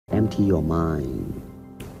empty your mind.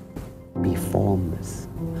 Be formless,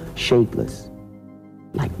 shapeless,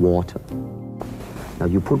 like water. Now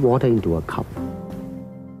you put water into a cup,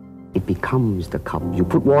 it becomes the cup. You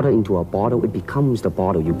put water into a bottle, it becomes the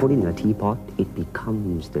bottle. You put it in a teapot, it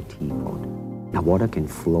becomes the teapot. Now water can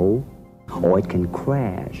flow or it can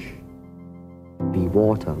crash. Be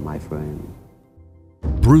water, my friend.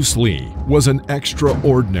 Bruce Lee was an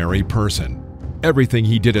extraordinary person. Everything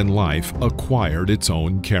he did in life acquired its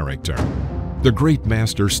own character. The great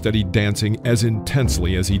master studied dancing as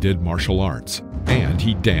intensely as he did martial arts, and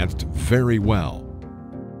he danced very well.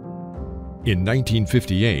 In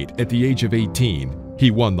 1958, at the age of 18, he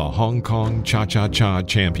won the Hong Kong Cha-Cha-Cha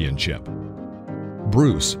Championship.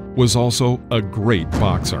 Bruce was also a great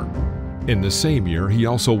boxer. In the same year, he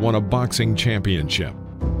also won a boxing championship.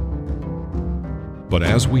 But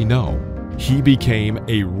as we know, he became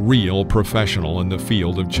a real professional in the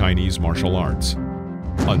field of Chinese martial arts.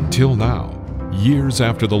 Until now, years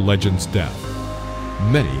after the legend's death,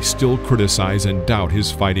 many still criticize and doubt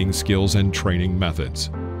his fighting skills and training methods,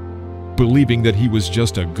 believing that he was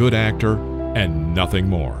just a good actor and nothing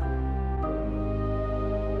more.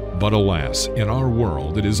 But alas, in our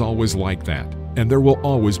world it is always like that, and there will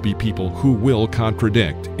always be people who will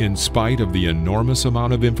contradict in spite of the enormous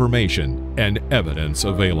amount of information and evidence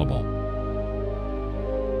available.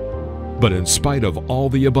 But in spite of all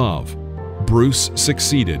the above, Bruce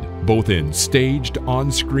succeeded both in staged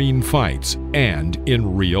on-screen fights and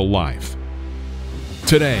in real life.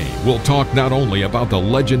 Today, we'll talk not only about the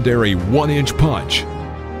legendary one-inch punch,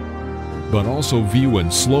 but also view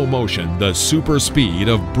in slow motion the super speed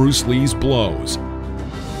of Bruce Lee's blows,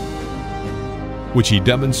 which he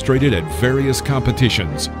demonstrated at various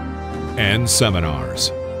competitions and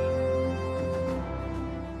seminars.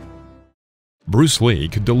 Bruce Lee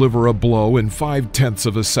could deliver a blow in 0.5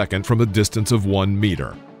 of a second from a distance of 1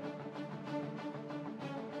 meter.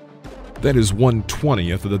 That is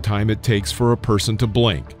 1/20th of the time it takes for a person to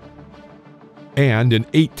blink. And in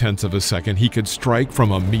 0.8 of a second, he could strike from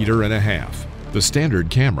 1.5 meters. The standard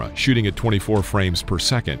camera, shooting at 24 frames per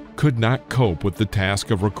second, could not cope with the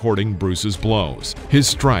task of recording Bruce's blows. His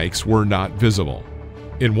strikes were not visible.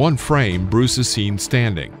 In one frame, Bruce is seen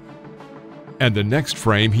standing. And the next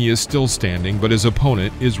frame, he is still standing, but his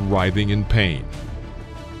opponent is writhing in pain.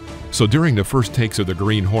 So during the first takes of the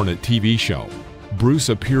Green Hornet TV show, Bruce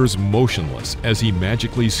appears motionless as he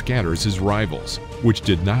magically scatters his rivals, which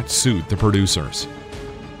did not suit the producers.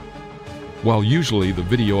 While usually the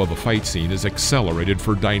video of a fight scene is accelerated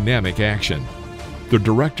for dynamic action, the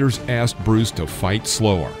directors asked Bruce to fight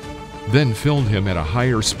slower, then filmed him at a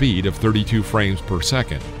higher speed of 32 frames per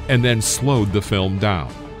second, and then slowed the film down.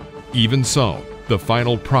 Even so, the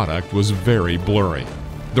final product was very blurry.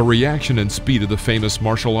 The reaction and speed of the famous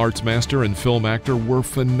martial arts master and film actor were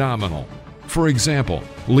phenomenal. For example,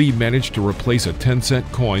 Lee managed to replace a 10-cent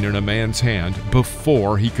coin in a man's hand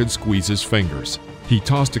before he could squeeze his fingers. He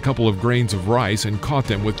tossed a couple of grains of rice and caught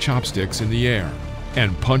them with chopsticks in the air,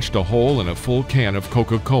 and punched a hole in a full can of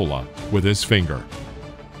Coca-Cola with his finger.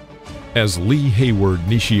 As Lee Hayward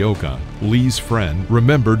Nishioka, Lee's friend,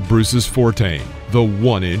 remembered Bruce's forte, the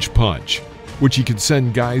one-inch punch, which he could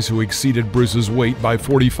send guys who exceeded Bruce's weight by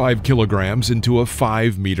 45 kilograms into a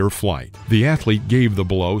 5-meter flight. The athlete gave the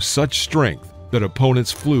blow such strength that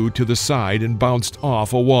opponents flew to the side and bounced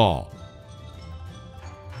off a wall.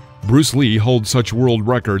 Bruce Lee holds such world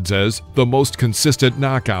records as the most consistent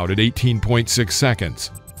knockout at 18.6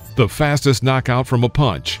 seconds, the fastest knockout from a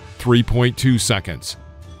punch, 3.2 seconds,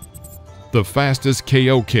 the fastest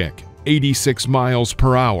KO kick, 86 miles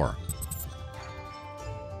per hour,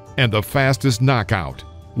 and the fastest knockout,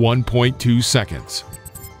 1.2 seconds.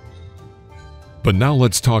 But now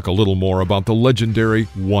let's talk a little more about the legendary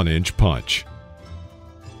one-inch punch.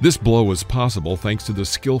 This blow was possible thanks to the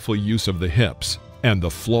skillful use of the hips and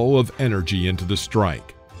the flow of energy into the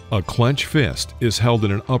strike. A clenched fist is held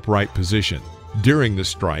in an upright position. During the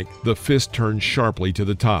strike, the fist turns sharply to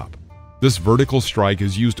the top. This vertical strike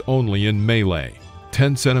is used only in melee,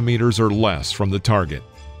 10 centimeters or less from the target.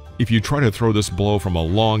 If you try to throw this blow from a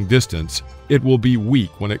long distance, it will be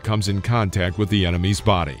weak when it comes in contact with the enemy's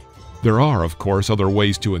body. There are, of course, other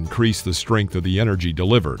ways to increase the strength of the energy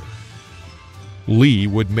delivered. Lee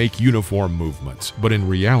would make uniform movements, but in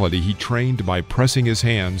reality he trained by pressing his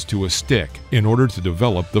hands to a stick in order to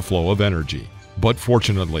develop the flow of energy. But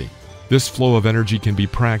fortunately, this flow of energy can be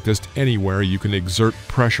practiced anywhere you can exert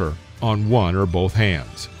pressure on one or both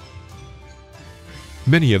hands.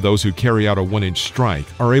 Many of those who carry out a one-inch strike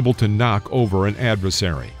are able to knock over an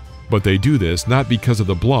adversary, but they do this not because of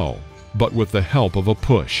the blow, but with the help of a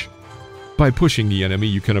push. By pushing the enemy,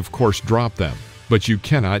 you can of course drop them, but you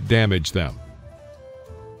cannot damage them.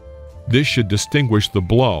 This should distinguish the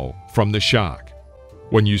blow from the shock.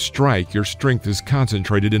 When you strike, your strength is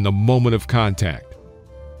concentrated in the moment of contact.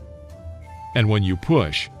 And when you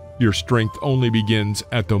push, your strength only begins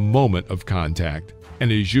at the moment of contact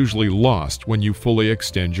and is usually lost when you fully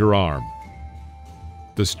extend your arm.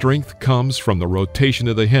 The strength comes from the rotation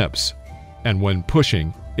of the hips, and when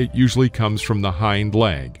pushing, it usually comes from the hind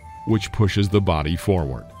leg, which pushes the body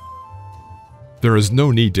forward. There is no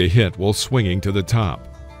need to hit while swinging to the top.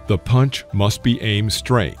 The punch must be aimed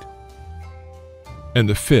straight, and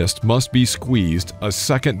the fist must be squeezed a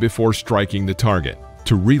second before striking the target.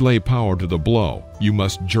 To relay power to the blow, you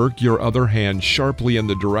must jerk your other hand sharply in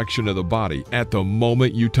the direction of the body at the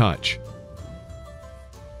moment you touch.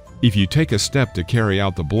 If you take a step to carry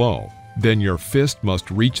out the blow, then your fist must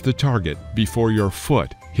reach the target before your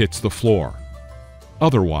foot hits the floor.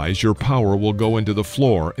 Otherwise, your power will go into the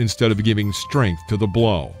floor instead of giving strength to the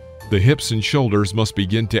blow. The hips and shoulders must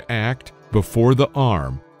begin to act before the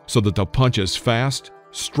arm so that the punch is fast,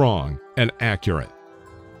 strong, and accurate.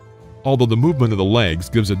 Although the movement of the legs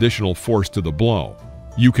gives additional force to the blow,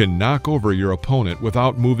 you can knock over your opponent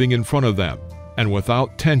without moving in front of them and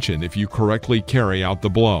without tension if you correctly carry out the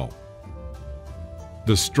blow.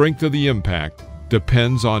 The strength of the impact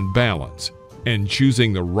depends on balance and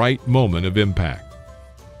choosing the right moment of impact.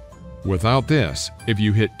 Without this, if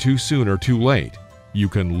you hit too soon or too late, you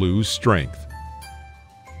can lose strength.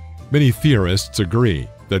 Many theorists agree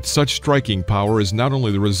that such striking power is not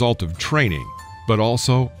only the result of training, but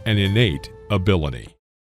also an innate ability.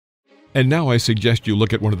 And now I suggest you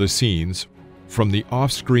look at one of the scenes from the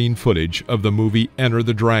off-screen footage of the movie Enter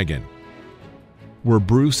the Dragon, where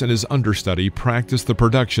Bruce and his understudy practiced the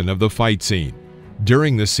production of the fight scene.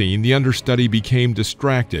 During the scene, the understudy became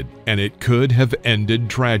distracted, and it could have ended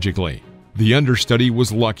tragically. The understudy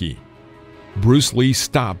was lucky. Bruce Lee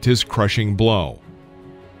stopped his crushing blow.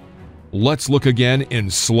 Let's look again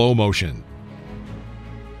in slow motion.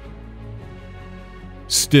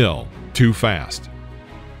 Still too fast.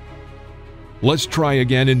 Let's try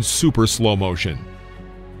again in super slow motion.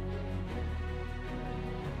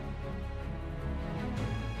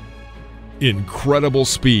 Incredible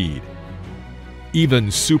speed.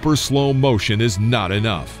 Even super slow motion is not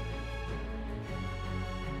enough.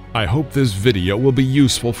 I hope this video will be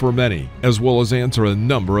useful for many, as well as answer a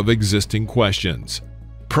number of existing questions.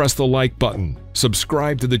 Press the like button,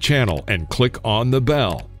 subscribe to the channel, and click on the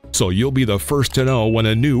bell, so you'll be the first to know when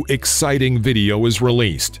a new exciting video is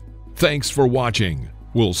released. Thanks for watching.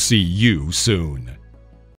 We'll see you soon.